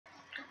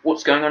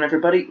What's going on,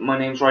 everybody? My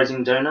name's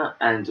RisingDoughnut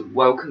and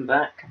welcome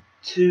back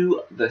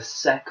to the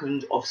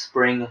 2nd of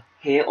spring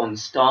here on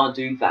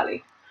Stardew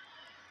Valley.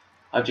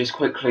 I've just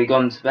quickly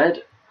gone to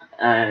bed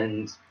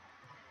and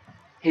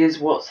here's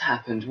what's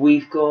happened.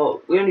 We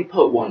only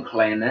put 1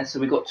 clay in there, so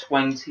we got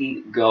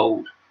 20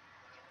 gold.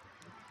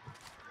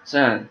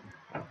 So,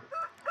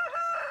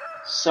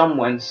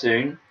 somewhen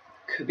soon,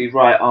 could be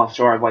right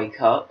after I wake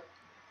up.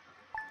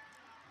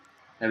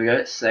 There we go,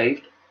 it's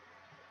saved.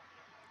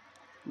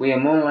 We are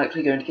more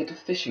likely going to get a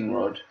fishing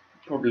rod.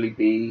 Probably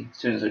be as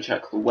soon as I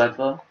check the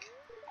weather.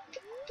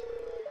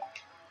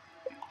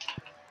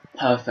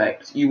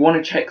 Perfect. You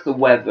want to check the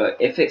weather.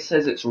 If it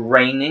says it's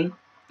raining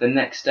the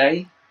next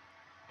day,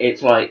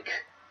 it's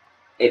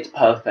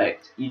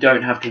perfect. You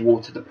don't have to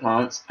water the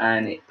plants,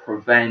 and it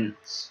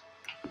prevents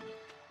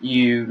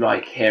you,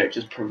 it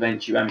just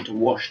prevents you having to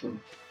wash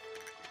them.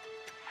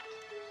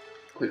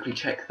 Quickly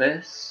check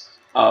this.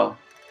 Oh.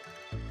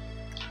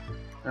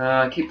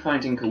 I keep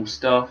finding cool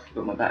stuff,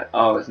 but my back.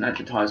 Oh, it's an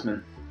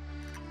advertisement.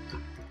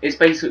 It's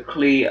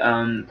basically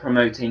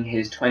promoting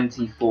his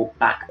 24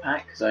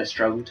 backpack, because I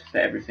struggled to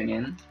fit everything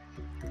in.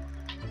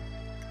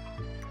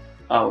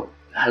 Oh,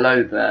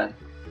 hello there.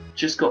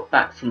 Just got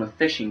back from a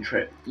fishing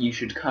trip. You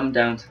should come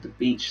down to the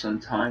beach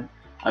sometime.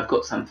 I've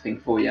got something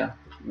for you,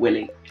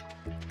 Willie.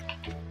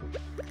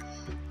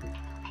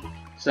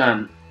 So,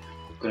 I'm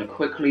going to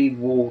quickly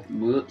water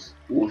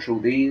all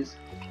these,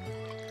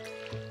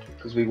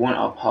 because we want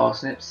our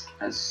parsnips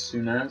as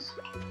soon as.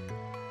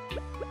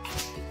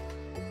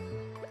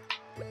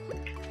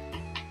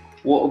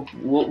 What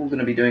we're going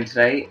to be doing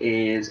today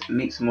is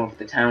meet some more of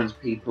the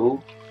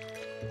townspeople.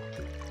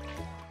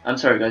 I'm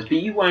sorry guys, but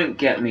you won't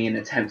get me an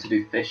attempt to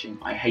do fishing.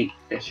 I hate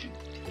fishing.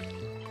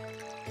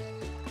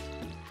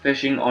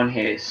 Fishing on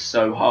here is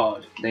so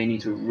hard. They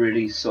need to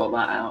really sort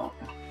that out.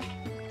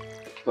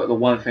 But the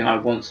one thing I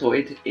want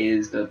sorted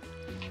is the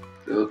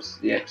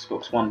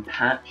Xbox One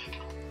patch,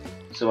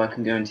 so I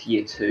can go into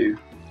year 2.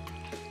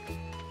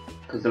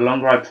 Because the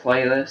longer I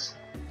play this,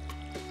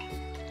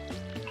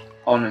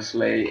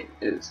 honestly,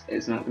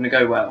 it's not going to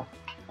go well.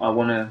 I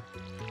want to,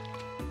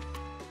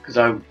 because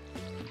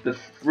the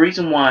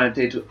reason why I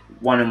did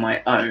one on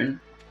my own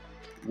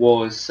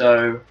was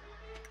so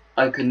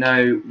I could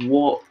know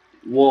what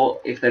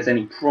if there's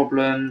any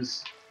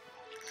problems.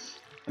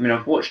 I mean,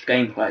 I've watched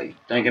gameplay,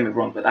 don't get me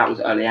wrong, but that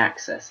was early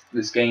access.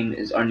 This game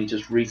is only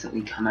just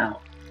recently come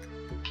out.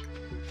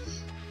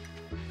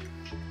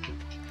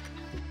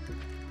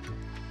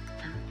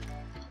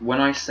 When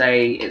I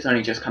say it's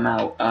only just come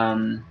out,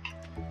 I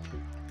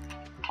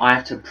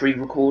have to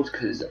pre-record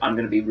because I'm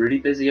going to be really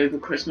busy over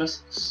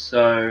Christmas.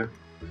 So,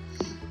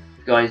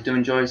 guys, do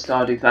enjoy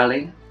Stardew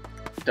Valley.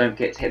 Don't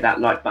forget to hit that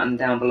like button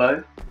down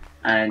below.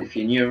 And if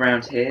you're new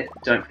around here,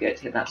 don't forget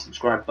to hit that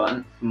subscribe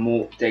button for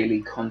more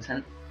daily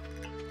content.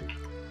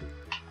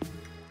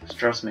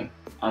 Trust me,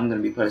 I'm going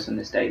to be posting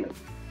this daily.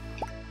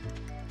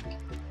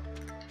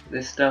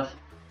 This stuff,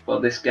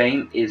 well, this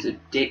game is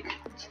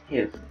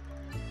addictive.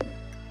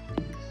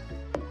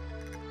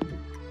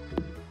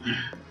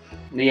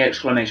 The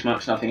exclamation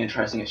mark's nothing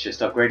interesting, it's just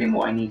upgrading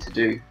what I need to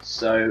do.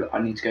 So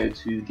I need to go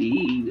to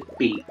the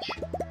beach.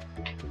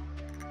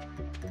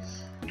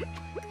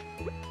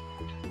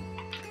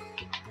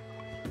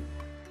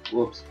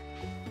 Whoops.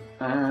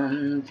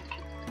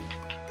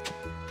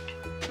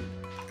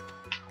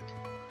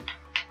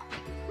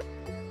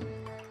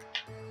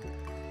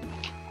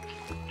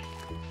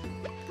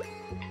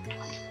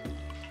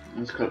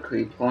 Let's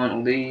quickly plant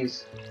all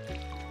these.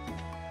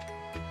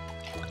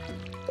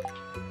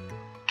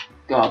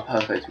 God,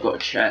 perfect, we've got a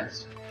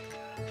chest.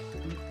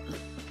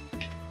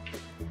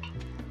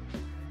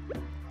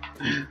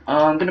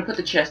 I'm going to put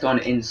the chest on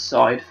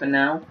inside for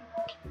now,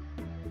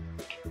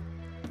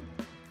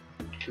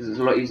 because it's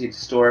a lot easier to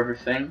store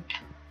everything.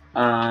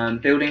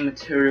 Building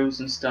materials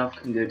and stuff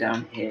can go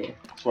down here.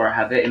 That's where I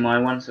have it in my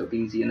one, so it'll be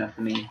easy enough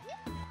for me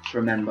to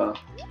remember.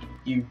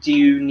 You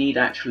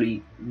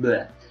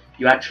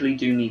actually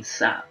do need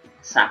sap.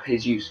 Sap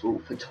is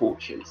useful for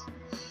torches.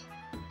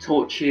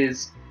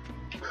 Torches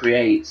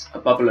create a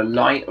bubble of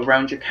light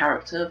around your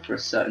character for a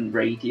certain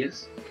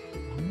radius,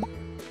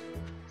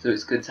 so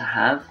it's good to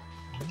have.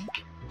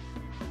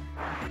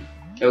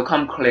 It'll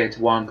come clear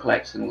to why I'm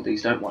collecting all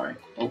these, don't worry.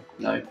 Oh,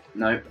 no.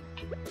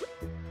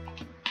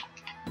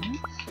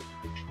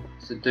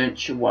 So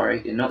don't you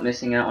worry, you're not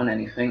missing out on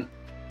anything.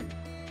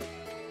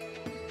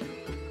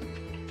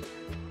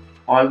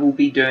 I will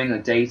be doing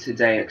a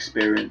day-to-day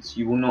experience.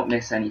 You will not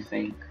miss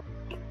anything.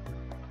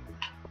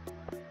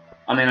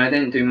 I mean, I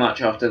didn't do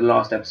much after the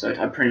last episode.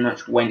 I pretty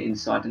much went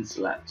inside and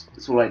slept.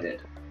 That's all I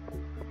did.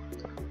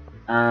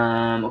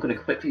 I'm going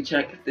to quickly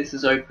check if this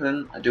is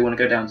open. I do want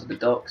to go down to the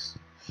docks.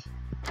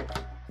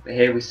 But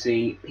here we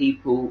see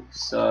people,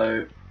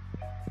 so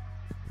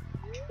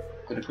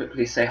I'm going to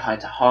quickly say hi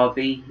to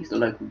Harvey. He's the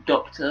local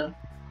doctor.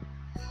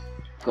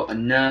 Got a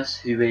nurse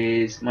who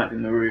might be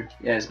Maru.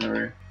 Yeah, it's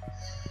Maru.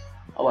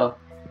 Oh well.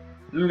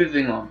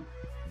 Moving on.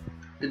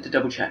 Did the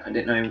double check. I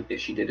didn't know if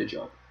she did a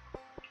job.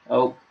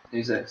 Oh,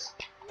 who's this?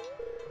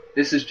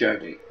 This is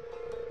Jody.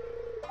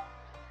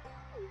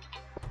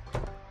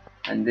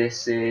 And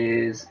this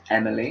is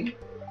Emily.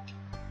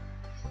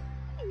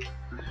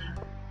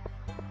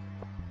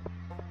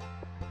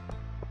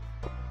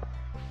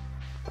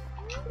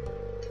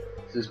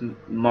 This is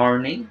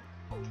Marnie.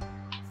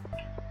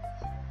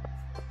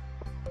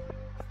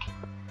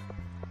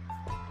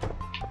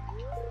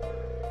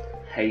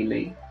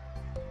 Haley.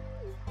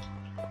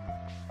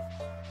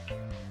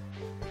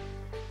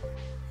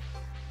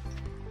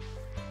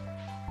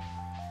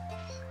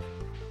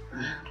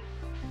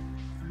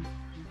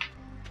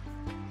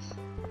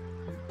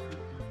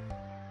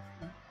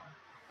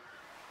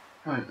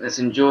 Right, let's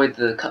enjoy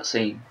the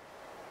cutscene.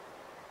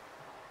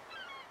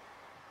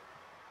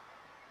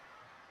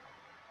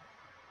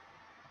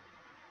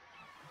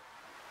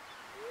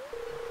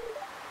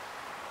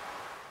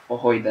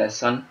 Ahoy there,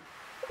 son.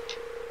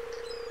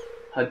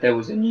 Heard there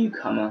was a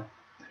newcomer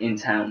in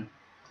town.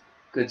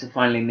 Good to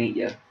finally meet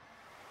you.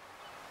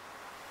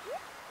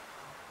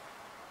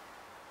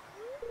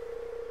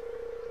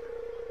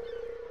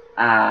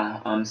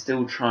 I'm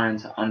still trying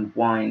to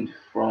unwind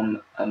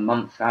from a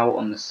month out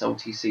on the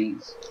salty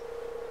seas.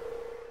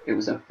 It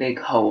was a big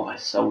hole. I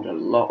sold a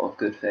lot of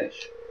good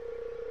fish.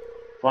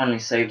 Finally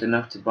saved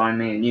enough to buy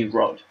me a new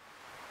rod.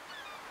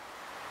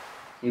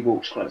 He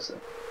walks closer.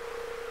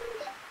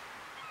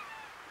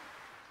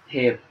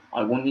 Here,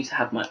 I want you to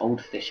have my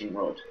old fishing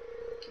rod.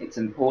 It's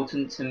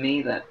important to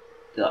me that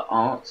the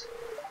art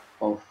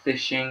of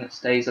fishing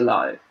stays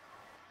alive.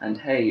 And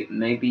hey,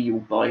 maybe you'll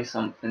buy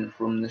something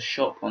from the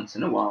shop once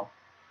in a while.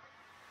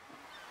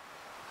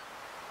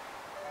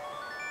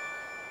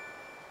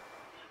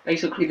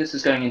 Basically, this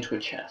is going into a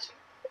chest.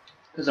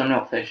 Because I'm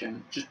not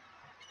fishing. Just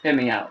hear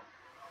me out.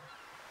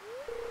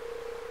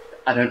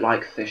 I don't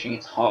like fishing,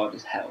 it's hard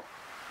as hell.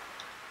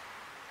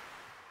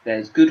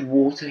 There's good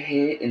water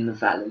here in the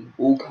valley,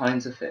 all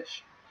kinds of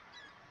fish.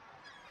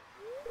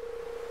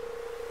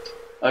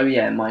 Oh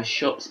yeah, my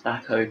shop's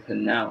back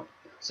open now,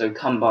 so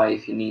come by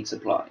if you need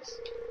supplies.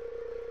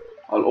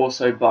 I'll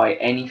also buy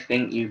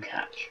anything you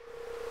catch.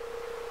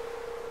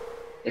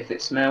 If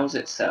it smells,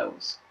 it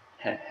sells.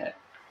 Heh heh.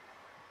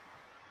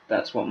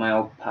 That's what my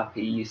old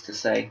pappy used to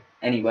say.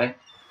 Anyway.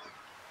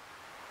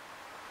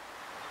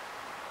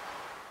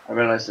 I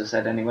realised I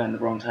said anyway in the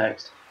wrong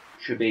text.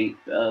 Should be,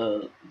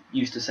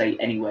 used to say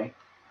anyway.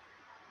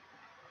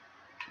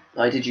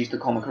 But I did use the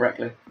comma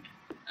correctly.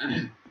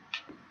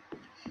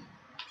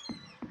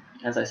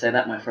 As I say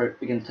that, my throat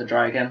begins to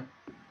dry again.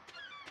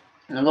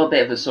 And I've got a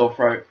bit of a sore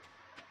throat.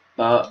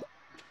 But,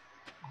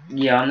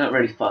 yeah, I'm not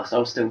really fussed.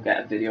 I'll still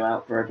get a video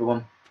out for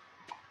everyone.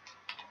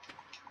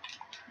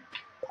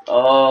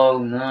 Oh,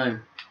 no.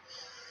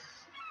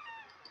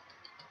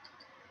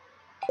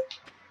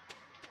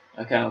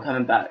 Okay, I'm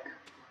coming back.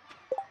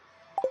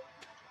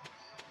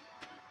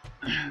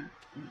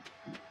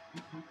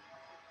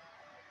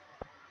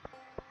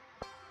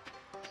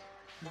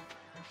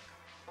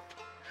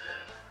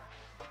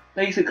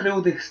 Basically,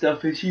 all this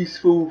stuff is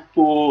useful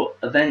for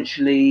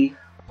eventually.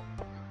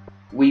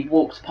 We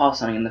walked past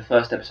something in the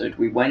first episode.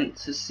 We went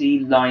to see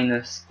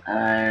Linus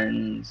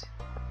and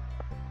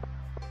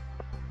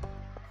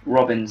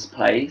Robin's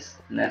place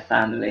and their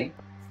family.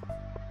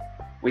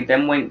 We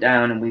then went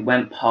down and we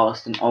went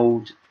past an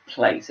old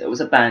place. It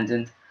was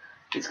abandoned.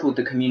 It's called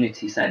the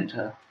community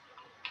centre.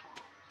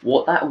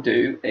 What that will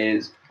do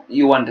is,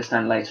 you'll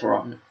understand later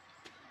on,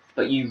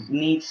 but you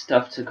need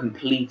stuff to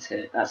complete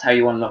it. That's how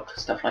you unlock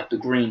stuff like the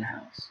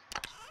greenhouse.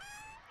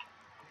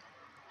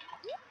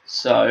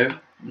 So,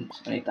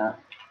 oops, I need that.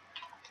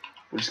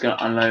 We're just going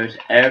to unload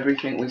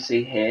everything we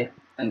see here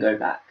and go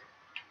back.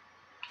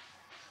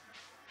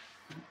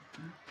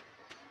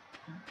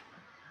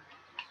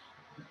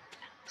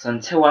 So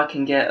until I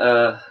can get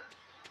a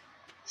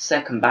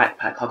second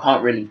backpack, I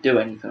can't really do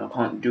anything. I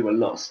can't do a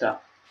lot of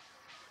stuff.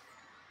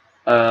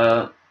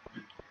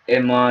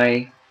 In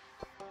my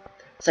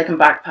second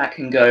backpack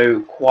can go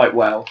quite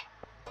well.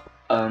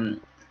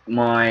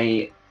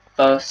 My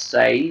first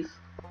save,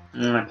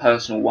 my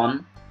personal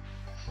one,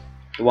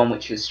 the one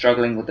which is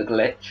struggling with the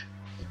glitch,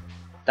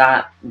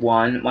 that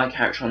one, my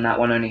character on that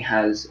one only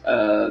has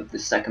the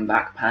second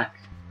backpack,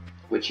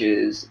 which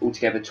is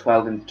altogether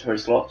 12 inventory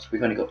slots.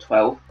 We've only got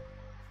 12.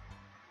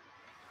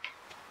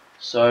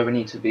 So we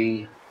need to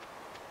be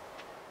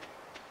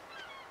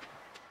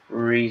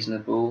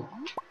reasonable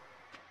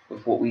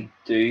with what we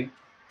do.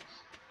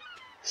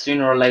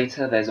 Sooner or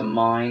later there's a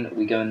mine.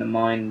 We go in the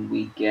mine,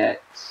 we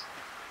get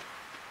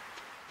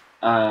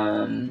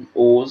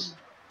ores.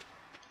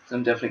 So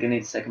I'm definitely going to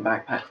need a second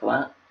backpack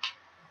for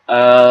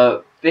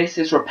that. This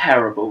is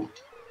repairable,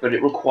 but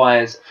it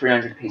requires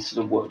 300 pieces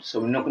of wood, so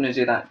we're not going to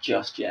do that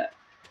just yet.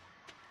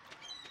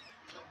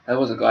 There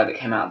was a guy that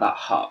came out of that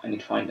hut. I need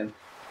to find him.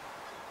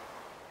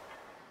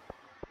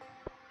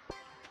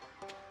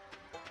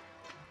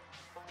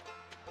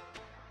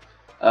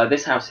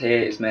 This house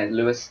here is Mayor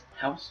Lewis'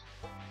 house.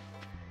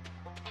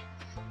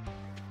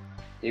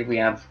 Here we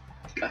have,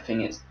 I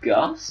think it's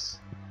Gus.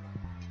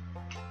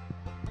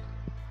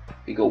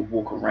 We gotta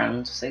walk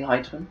around to say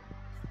hi to him.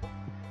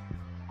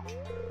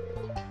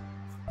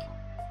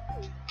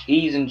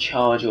 He's in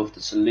charge of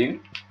the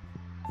saloon.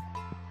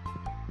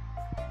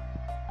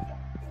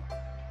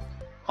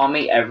 Can't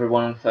meet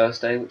everyone on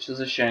first day, which is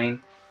a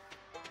shame.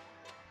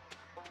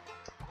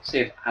 See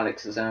if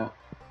Alex is out.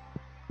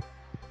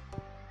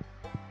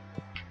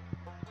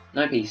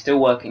 Nope, he's still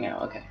working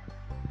out, okay.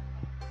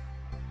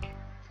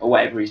 Or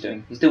whatever he's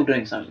doing. He's still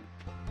doing something.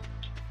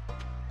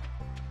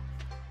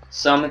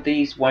 Some of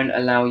these won't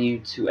allow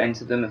you to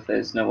enter them if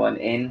there's no one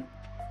in.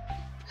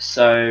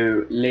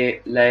 So,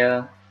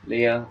 Leah,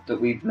 that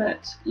we've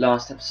met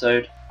last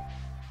episode,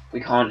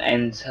 we can't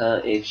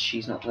enter if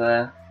she's not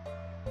there.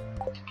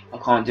 I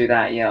can't do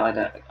that yet,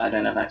 I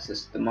don't have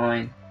access to the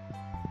mine.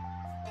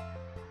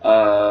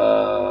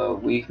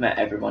 We've met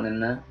everyone in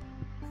there.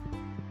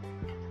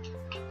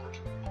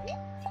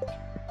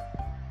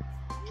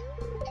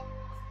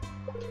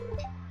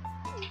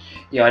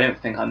 Yeah, I don't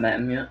think I met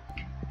him yet.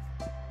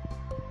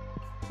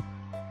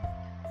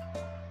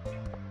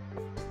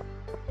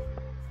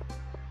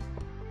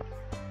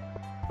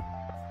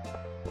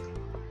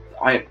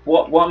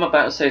 What I'm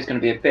about to say is going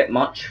to be a bit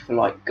much for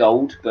like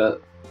gold,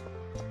 but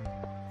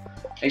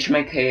they should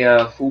make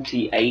a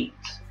 48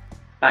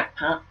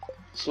 backpack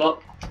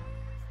slot,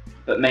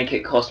 but make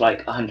it cost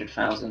like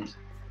 100,000.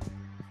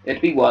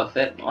 It'd be worth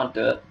it. I'd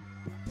do it.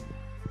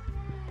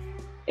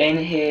 In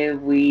here,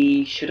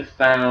 we should have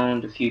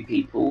found a few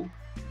people.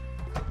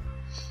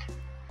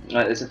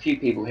 There's a few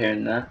people here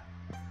and there.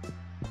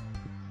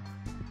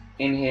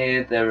 In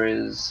here, there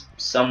is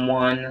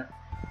someone.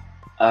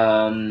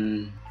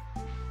 God,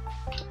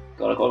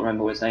 I gotta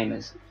remember what his name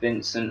is.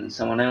 Vincent and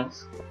someone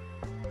else.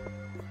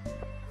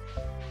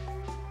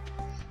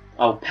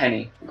 Oh,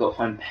 Penny. We've got to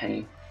find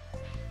Penny.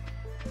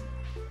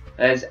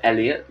 There's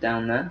Elliot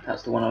down there.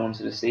 That's the one I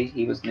wanted to see.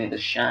 He was near the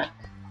shack.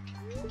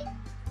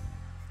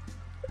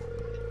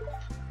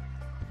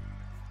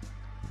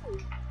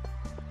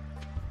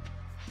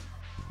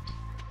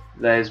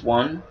 There's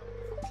one.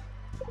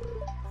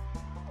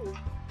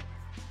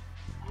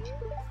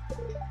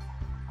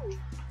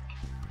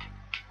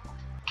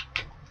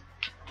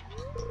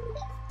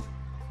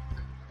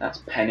 That's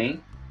Penny.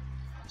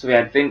 So we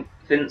had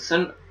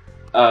Vincent,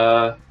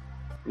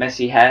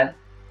 messy hair,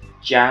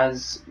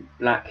 Jazz,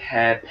 black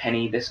hair,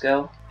 Penny, this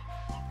girl.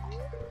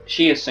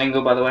 She is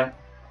single, by the way. I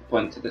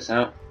pointed this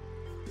out.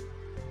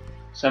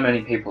 So many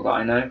people that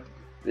I know.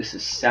 This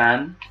is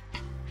Sam.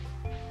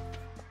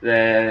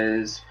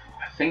 I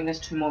think there's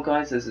two more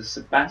guys. There's a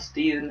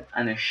Sebastian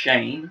and a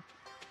Shane.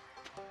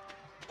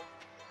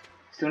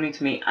 Still need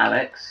to meet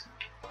Alex.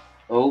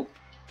 Oh,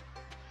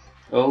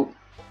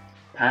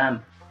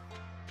 Pam.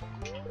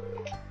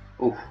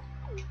 Oh,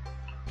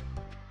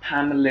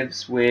 Pam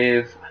lives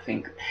with, I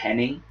think,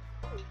 Penny.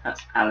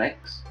 That's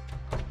Alex.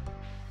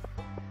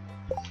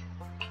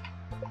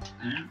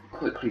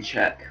 Quickly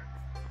check.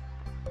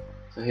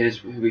 So here's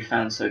who we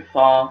found so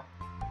far.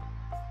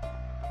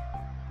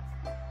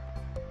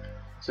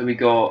 So we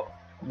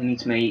need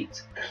to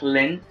meet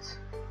Clint,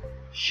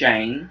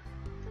 Shane,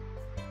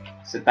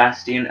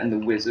 Sebastian, and the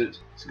Wizard.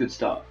 It's a good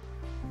start.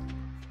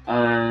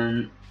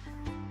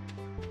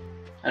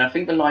 And I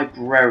think the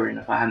librarian,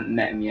 if I haven't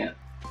met him yet,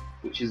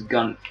 which is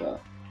Gunther,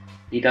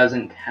 he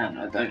doesn't count,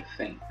 I don't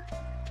think.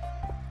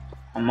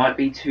 I might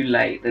be too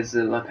late. There's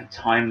like a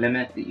time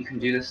limit that you can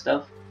do this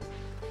stuff.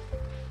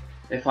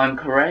 If I'm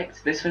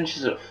correct, this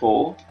finishes at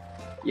 4.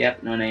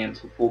 Yep, 9 AM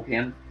till 4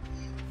 PM.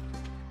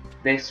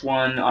 This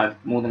one,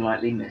 I've more than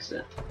likely missed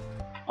it.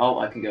 Oh,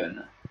 I can go in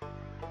there.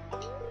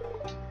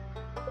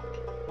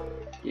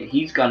 Yeah,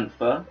 he's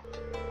Gunther.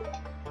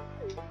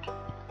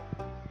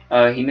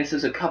 He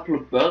misses a couple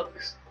of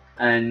books,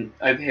 and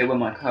over here where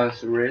my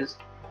cursor is,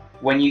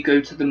 when you go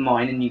to the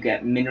mine and you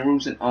get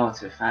minerals and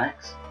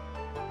artifacts,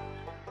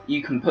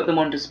 you can put them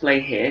on display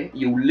here.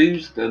 You'll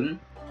lose them,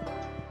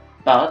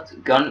 but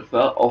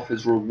Gunther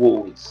offers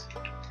rewards,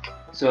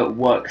 so it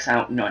works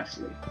out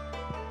nicely.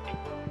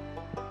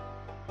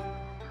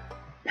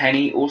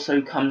 Penny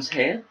also comes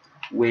here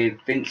with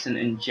Vincent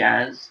and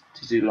Jazz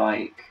to do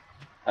like,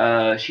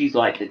 she's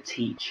like the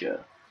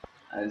teacher,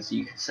 as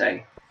you could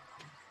say.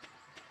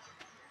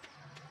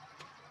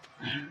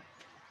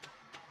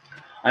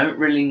 I don't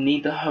really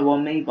need the hoe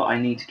on me, but I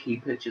need to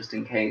keep it just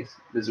in case.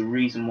 There's a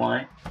reason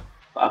why,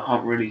 but I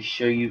can't really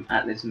show you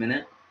at this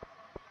minute.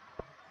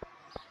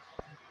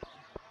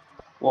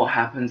 What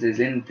happens is,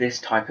 in this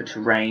type of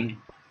terrain,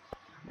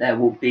 there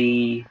will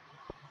be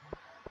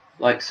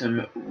like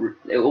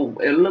it'll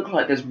look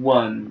like there's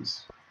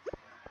worms,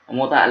 and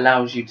what that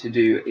allows you to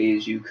do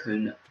is you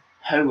can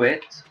hoe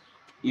it,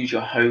 use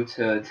your hoe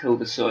to till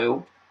the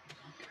soil.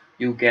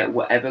 You'll get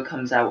whatever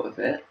comes out of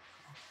it,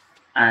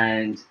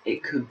 and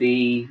it could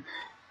be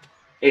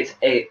it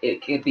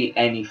could be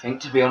anything,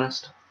 to be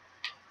honest.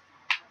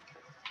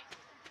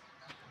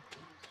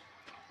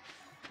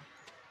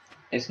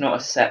 It's not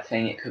a set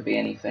thing, it could be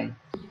anything.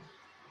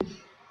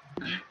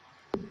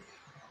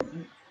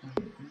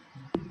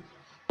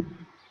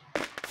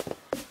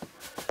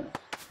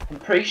 I'm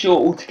pretty sure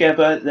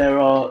altogether there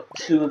are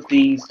 2 of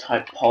these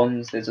type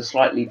ponds. There's a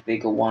slightly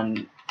bigger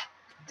one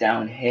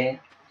down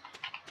here.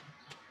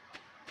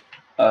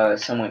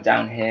 Somewhere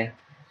down here.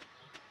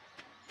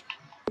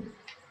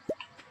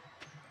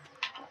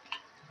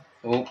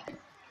 Oh,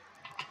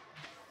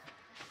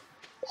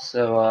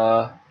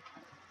 So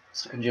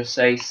so I can just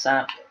say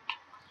sap.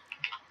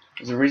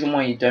 There's a reason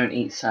why you don't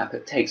eat sap.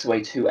 It takes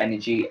away 2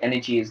 energy.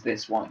 Energy is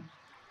this one.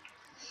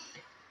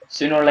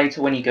 Sooner or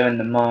later when you go in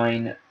the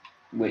mine,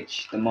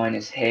 which the mine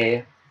is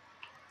here,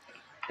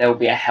 there will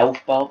be a health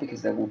bar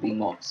because there will be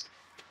mobs.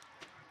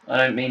 I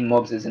don't mean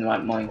mobs as in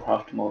like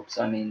Minecraft mobs,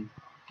 I mean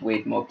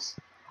weird mobs.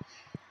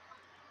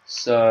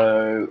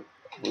 So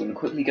we're going to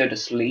quickly go to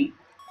sleep.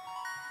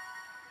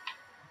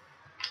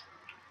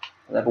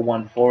 Level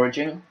 1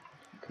 foraging.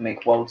 You can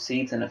make wild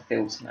seeds and a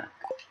field snack.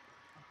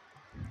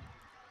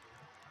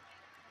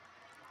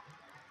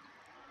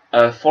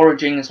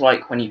 Foraging is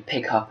like when you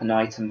pick up an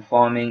item.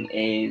 Farming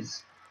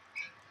is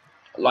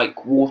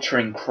like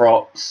watering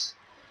crops,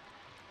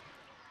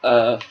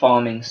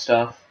 farming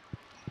stuff.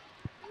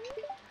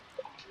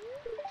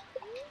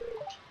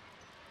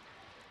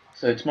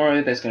 So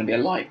tomorrow there's going to be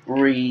a light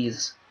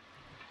breeze.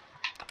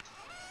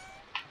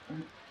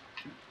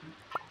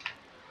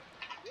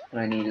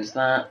 What I need is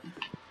that.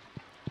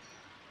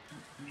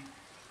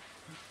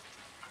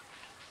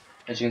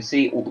 As you can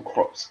see, all the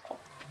crops are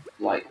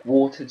like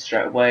watered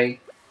straight away.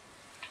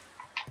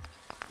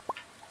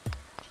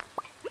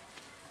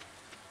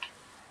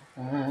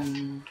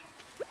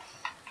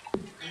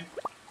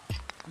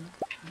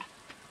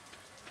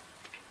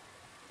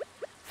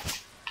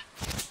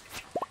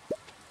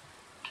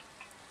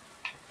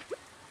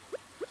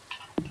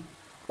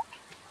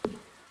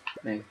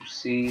 Maple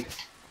seed.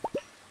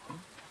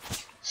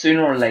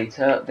 Sooner or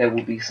later, there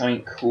will be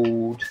something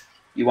called,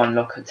 you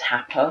unlock a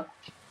tapper.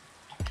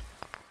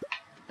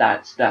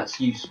 That's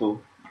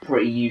useful,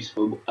 pretty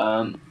useful.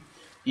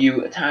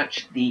 You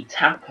attach the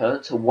tapper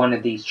to one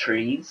of these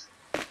trees.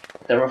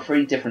 There are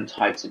 3 different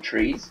types of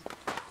trees.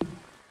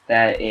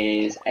 There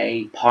is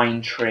a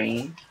pine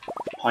tree.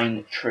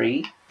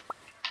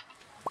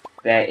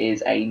 There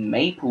is a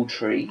maple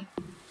tree,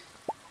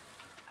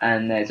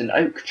 and there's an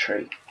oak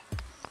tree.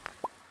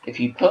 If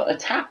you put a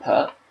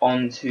tapper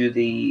onto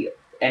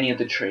any of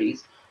the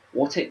trees,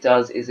 what it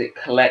does is it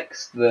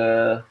collects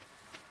the,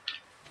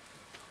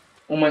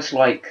 almost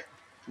like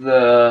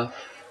the,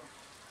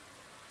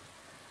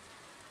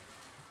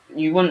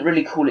 you wouldn't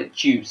really call it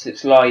juice,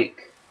 it's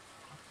like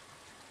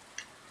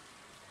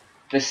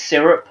the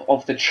syrup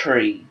of the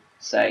tree,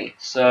 say.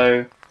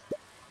 So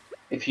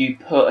if you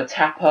put a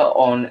tapper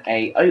on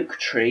a oak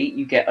tree,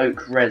 you get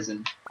oak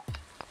resin.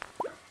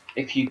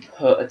 If you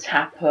put a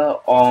tapper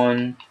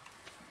on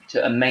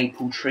to a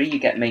maple tree, you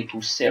get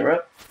maple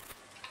syrup.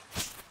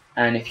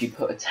 And if you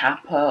put a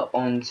tapper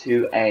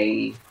onto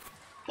a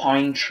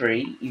pine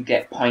tree, you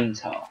get pine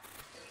tar.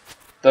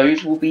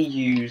 Those will be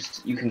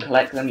used, you can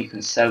collect them, you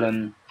can sell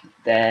them,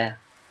 they're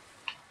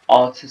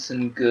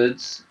artisan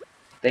goods.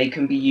 They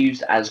can be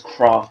used as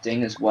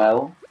crafting as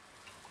well.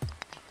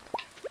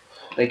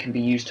 They can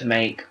be used to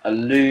make a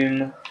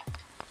loom,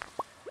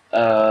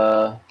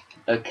 a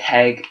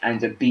keg,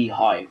 and a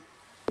beehive.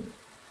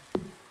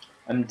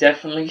 I'm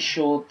definitely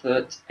sure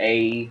that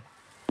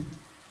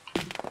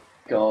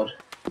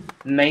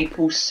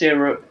maple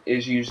syrup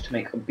is used to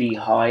make a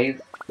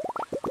beehive.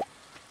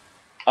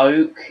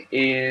 Oak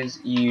is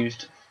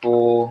used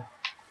for,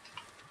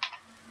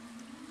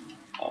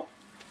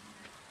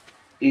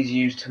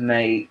 to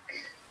make,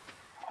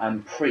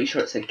 I'm pretty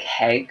sure it's a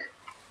keg,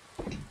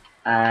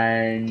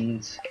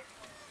 and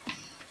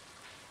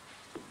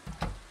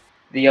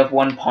the other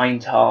one, pine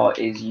tar,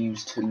 is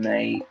used to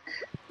make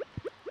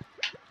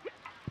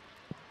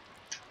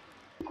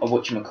a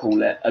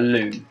a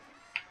loom.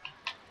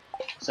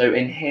 So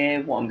in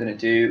here, what I'm going to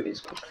do is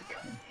quickly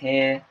come in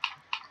here,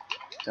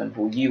 dump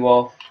all you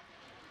off.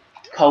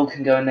 Coal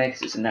can go in there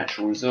because it's a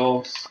natural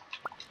resource.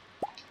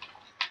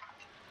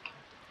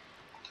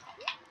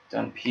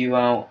 Dump you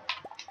out,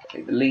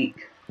 take the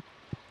leak.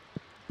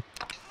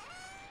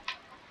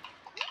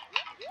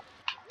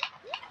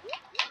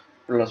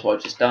 Realize what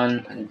I've just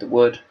done, I need the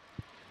wood.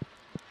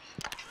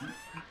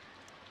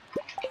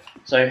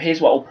 So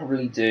here's what I'll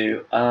probably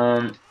do.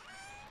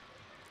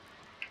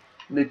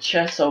 The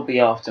chests I'll be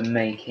after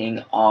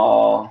making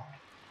are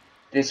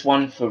this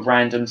one for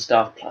random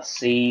stuff plus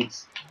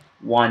seeds,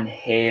 one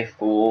here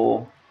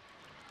for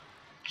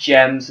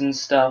gems and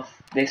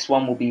stuff, this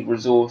one will be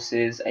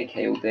resources,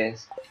 aka all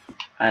this,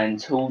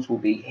 and tools will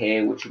be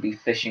here, which will be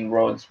fishing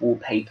rods,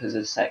 wallpapers,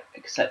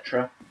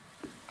 etc.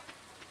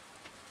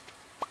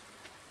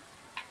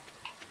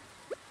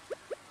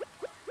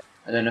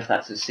 I don't know if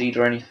that's a seed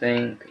or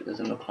anything, it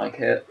doesn't look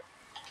like it.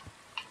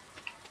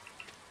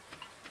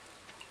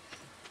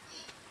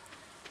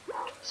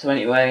 So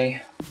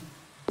anyway,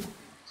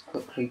 let's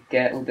quickly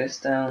get all this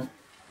down.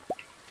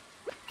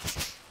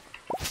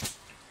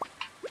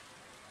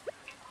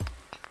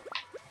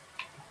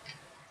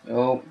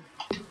 Oh.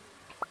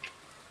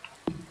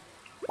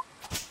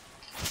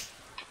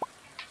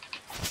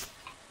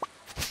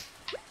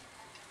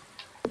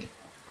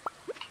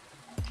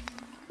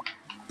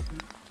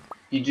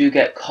 You do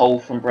get coal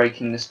from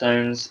breaking the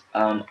stones.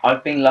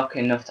 I've been lucky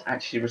enough to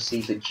actually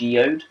receive a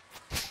geode.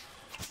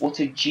 What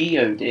a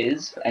geode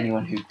is, for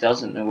anyone who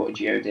doesn't know what a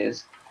geode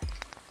is,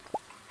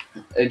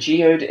 A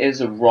geode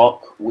is a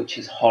rock which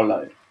is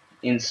hollow.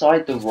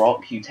 Inside the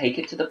rock, you take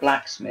it to the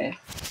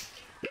blacksmith,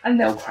 and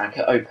they'll crack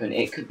it open.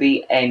 It could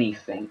be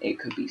anything. It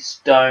could be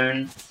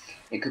stone,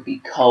 it could be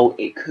coal,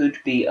 it could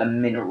be a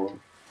mineral.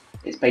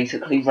 It's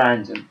basically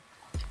random.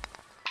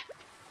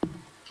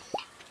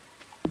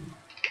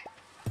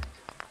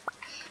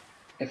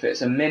 If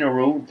it's a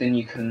mineral, then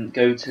you can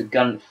go to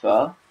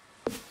Gunther.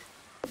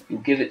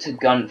 You'll give it to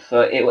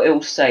Gunther.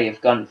 It'll say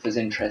if Gunther's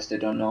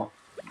interested or not.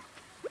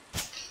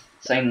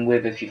 Same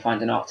with if you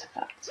find an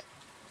artifact.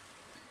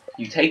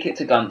 You take it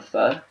to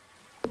Gunther.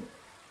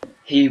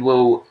 He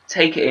will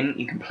take it in.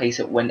 You can place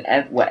it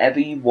wherever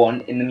you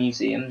want in the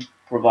museum,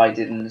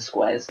 provided in the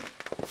squares.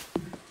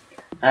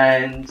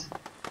 And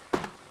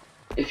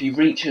if you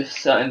reach a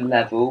certain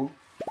level,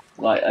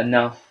 like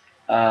enough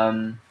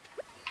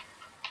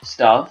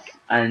stuff,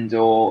 and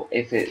or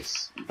if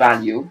it's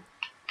value,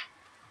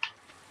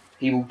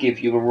 he will give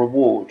you a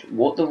reward.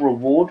 What the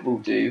reward will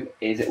do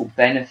is it will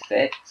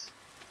benefit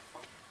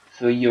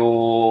for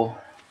your,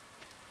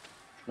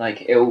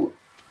 like, it'll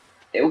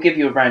give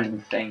you a random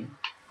thing,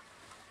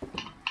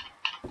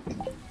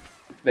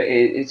 but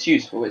it's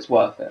useful, it's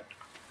worth it.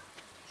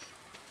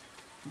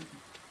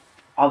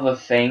 Other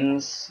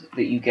things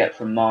that you get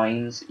from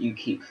mines you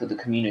keep for the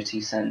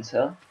community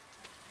center,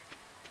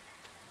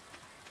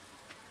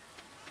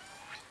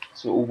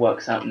 so it all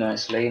works out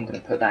nicely. I'm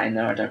going to put that in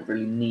there. I don't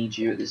really need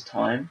you at this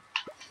time.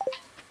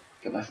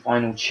 Get my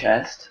final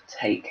chest,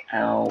 take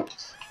out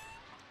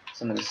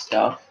some of the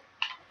stuff.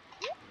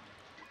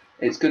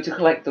 It's good to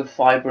collect the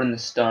fibre and the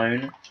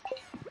stone.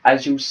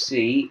 As you'll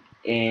see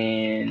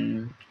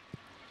in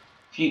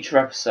future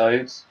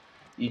episodes,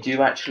 you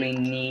do actually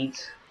need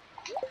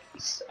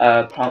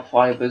plant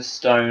fibres,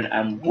 stone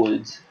and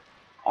wood.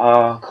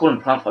 Call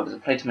them plant fibres, I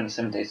played too many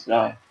 7 Days to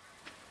Die.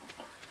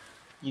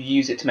 You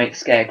use it to make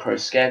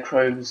scarecrows.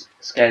 Scarecrows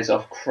scares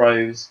off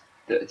crows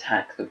that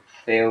attack the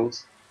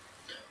fields.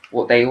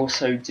 What they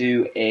also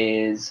do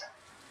is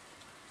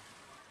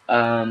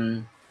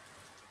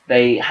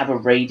they have a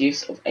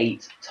radius of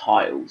 8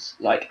 tiles,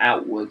 like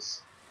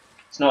outwards.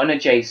 It's not an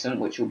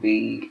adjacent, which will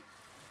be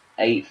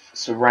 8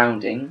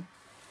 surrounding.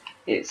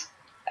 It's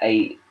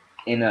 8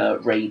 in a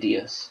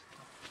radius.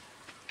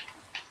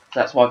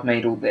 That's why I've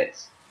made all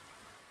this.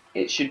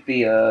 It should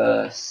be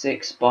a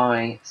 6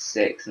 by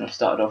 6, and I've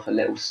started off a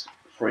little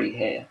free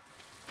here.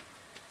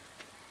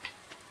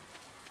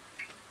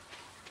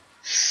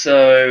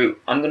 So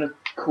I'm gonna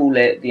call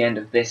it the end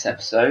of this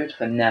episode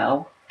for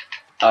now.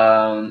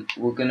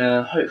 We're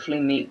gonna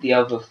hopefully meet the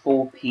other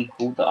 4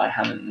 people that I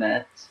haven't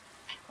met.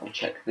 I'll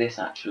check this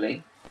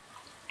actually.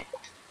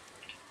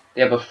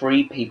 The other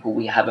 3 people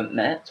we haven't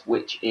met,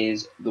 which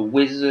is the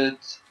Wizard,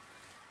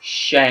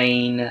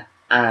 Shane,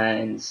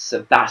 and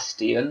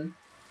Sebastian.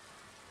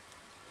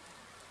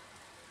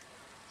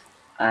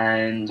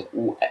 And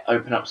we'll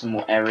open up some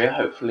more area,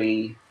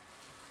 hopefully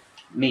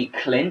meet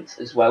Clint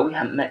as well. We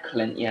haven't met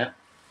Clint yet.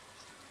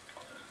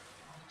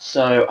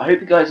 So I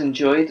hope you guys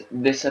enjoyed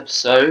this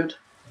episode,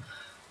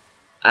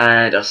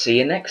 and I'll see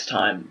you next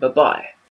time. Bye bye.